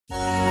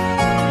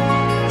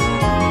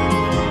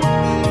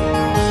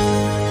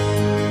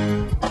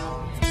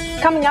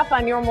up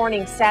on your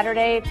morning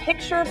Saturday,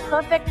 picture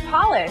perfect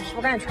polish.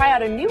 We're going to try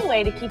out a new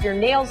way to keep your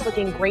nails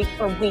looking great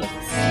for weeks.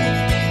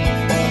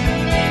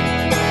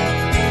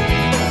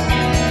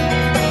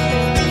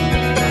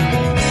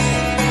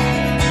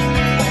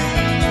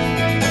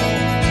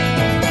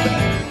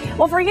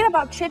 Well, forget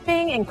about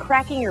chipping and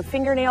cracking your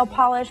fingernail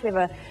polish. We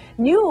have a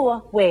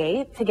new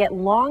way to get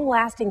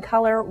long-lasting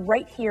color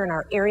right here in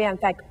our area. In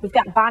fact, we've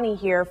got Bonnie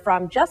here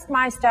from Just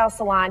My Style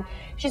Salon.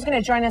 She's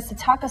going to join us to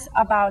talk us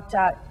about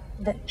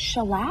the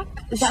shellac?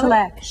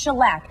 Shellac.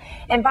 Shellac.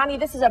 And Bonnie,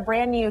 this is a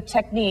brand new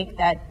technique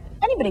that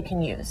anybody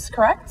can use,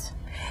 correct?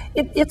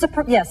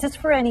 Yes, it's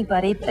for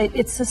anybody.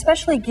 It's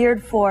especially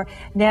geared for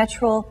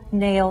natural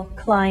nail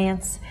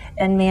clients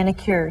and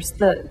manicures.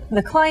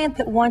 The client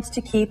that wants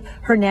to keep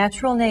her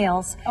natural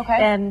nails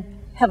and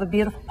have a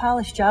beautiful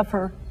polish job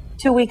for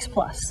 2 weeks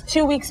plus.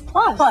 2 weeks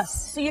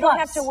plus. So you don't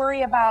have to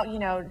worry about, you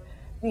know,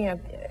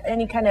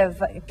 any kind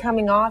of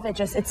coming off.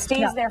 It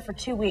stays there for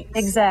 2 weeks.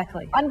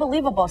 Exactly.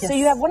 Unbelievable. Yes. So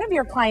you have one of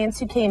your clients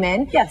who came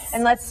in. Yes.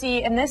 And let's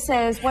see, and this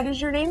is, what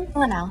is your name?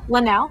 Linnell.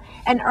 Linnell.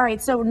 And all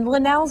right, so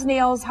Linnell's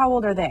nails, how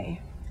old are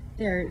they?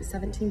 They're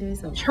 17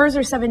 days old. Hers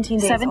are 17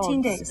 days 17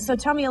 old. days. So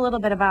tell me a little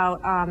bit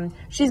about,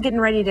 she's getting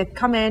ready to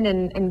come in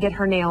and get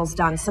her nails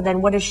done. So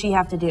then what does she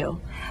have to do?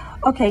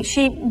 Okay,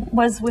 she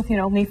was with,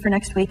 me for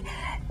next week,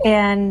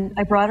 and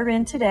I brought her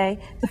in today.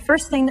 The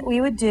first thing that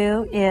we would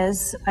do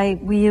is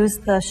we use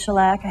the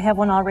shellac. I have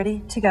one all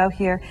ready to go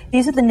here.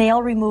 These are the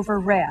nail remover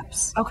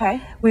wraps.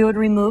 Okay. We would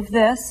remove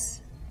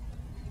this.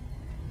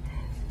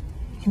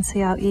 You can see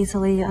how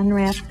easily you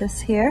unwrap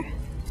this here.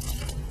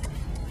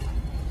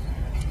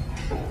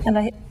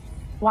 And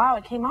wow,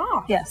 it came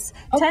off. Yes,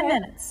 okay. 10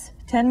 minutes.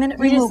 10-minute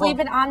removal. You just leave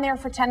it on there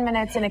for 10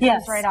 minutes and it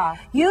comes right off.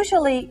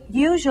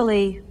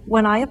 Usually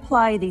when I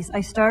apply these,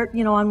 I start,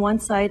 on one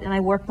side and I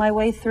work my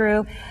way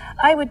through.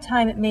 I would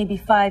time it maybe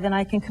 5 and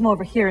I can come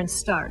over here and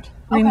start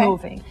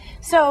removing.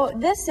 So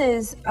this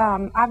is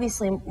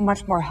obviously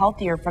much more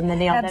healthier from the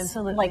nail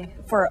than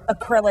like for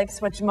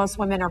acrylics, which most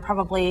women are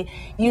probably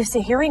used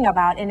to hearing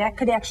about, and that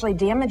could actually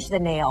damage the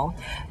nail.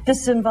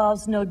 This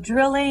involves no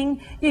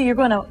drilling. You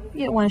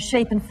want to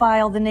shape and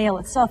file the nail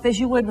itself as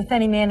you would with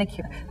any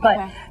manicure,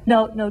 but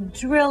no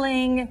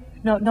drilling,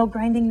 no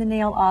grinding the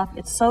nail off.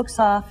 It soaks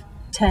off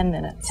 10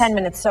 minutes. 10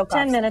 minutes soak off.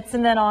 10 minutes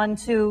and then on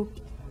to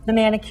the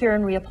manicure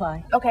and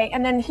reapply. Okay,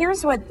 and then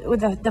here's what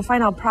the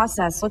final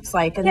process looks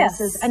like. And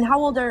this is, and how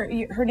old are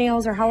her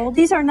nails? Are how old?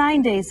 These are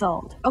 9 days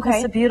old. Okay,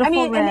 it's a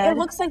beautiful red. And it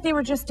looks like they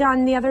were just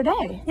done the other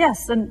day.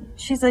 Yes, and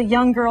she's a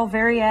young girl,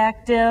 very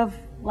active,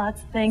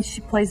 lots of things.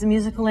 She plays a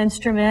musical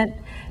instrument.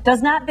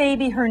 Does not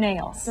baby her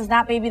nails. Does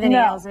not baby the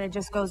nails, and it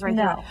just goes right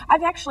through.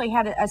 I've actually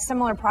had a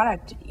similar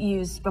product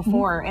used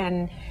before,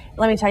 and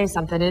let me tell you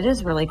something, it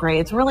is really great.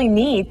 It's really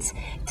neat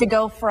to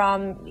go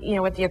from,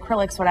 with the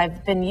acrylics, what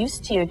I've been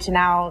used to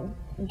now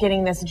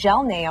getting this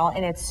gel nail,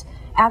 and it's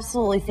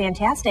absolutely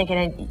fantastic.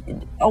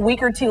 And a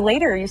week or two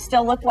later, you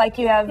still look like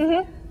you have,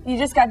 you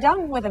just got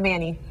done with a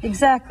mani.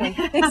 Exactly,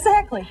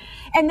 exactly.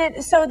 And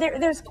then, so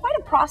there's quite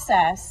a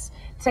process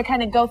to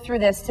kind of go through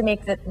this to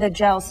make the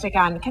gel stick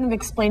on. Kind of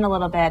explain a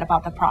little bit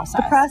about the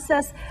process. The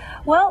process,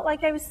 well,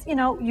 like I was,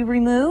 you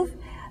remove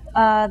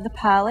the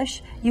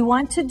polish. You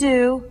want to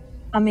do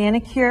a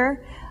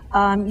manicure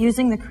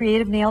using the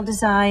Creative Nail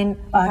Design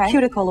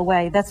cuticle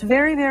away. That's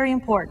very, very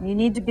important. You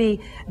need to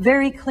be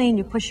very clean.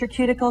 You push your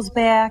cuticles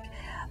back,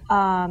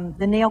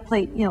 the nail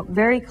plate,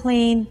 very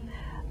clean.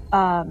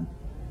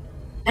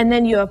 And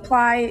then you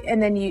apply,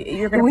 and then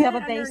you're going to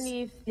put it base,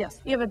 underneath. Yes.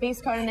 You have a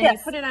base coat, and then you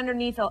put it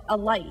underneath a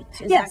light.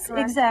 Is yes, that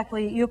correct?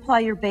 Exactly. You apply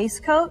your base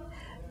coat,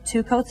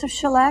 2 coats of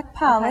shellac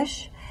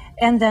polish,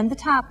 and then the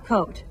top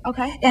coat.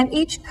 Okay. And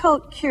each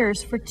coat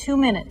cures for 2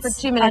 minutes.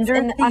 For 2 minutes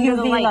under the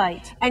UV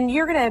light. And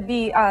you're going to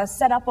be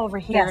set up over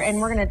here,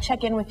 and we're going to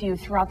check in with you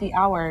throughout the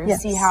hour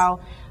and see how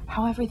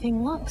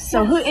everything looks.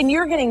 So and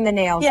you're getting the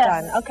nails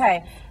done.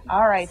 Okay.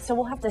 All right. So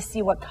we'll have to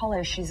see what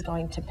color she's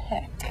going to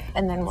pick,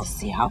 and then we'll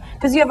see how,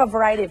 because you have a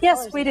variety of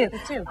colors. Yes, we do.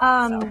 Too.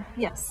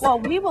 Yes. Well,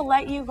 we will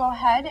let you go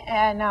ahead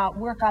and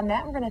work on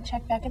that. We're going to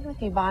check back in with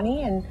you,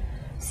 Bonnie, and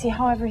see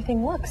how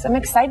everything looks. I'm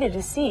excited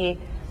to see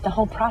the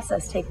whole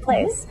process take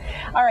place.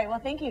 All right. Well,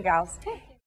 thank you, gals.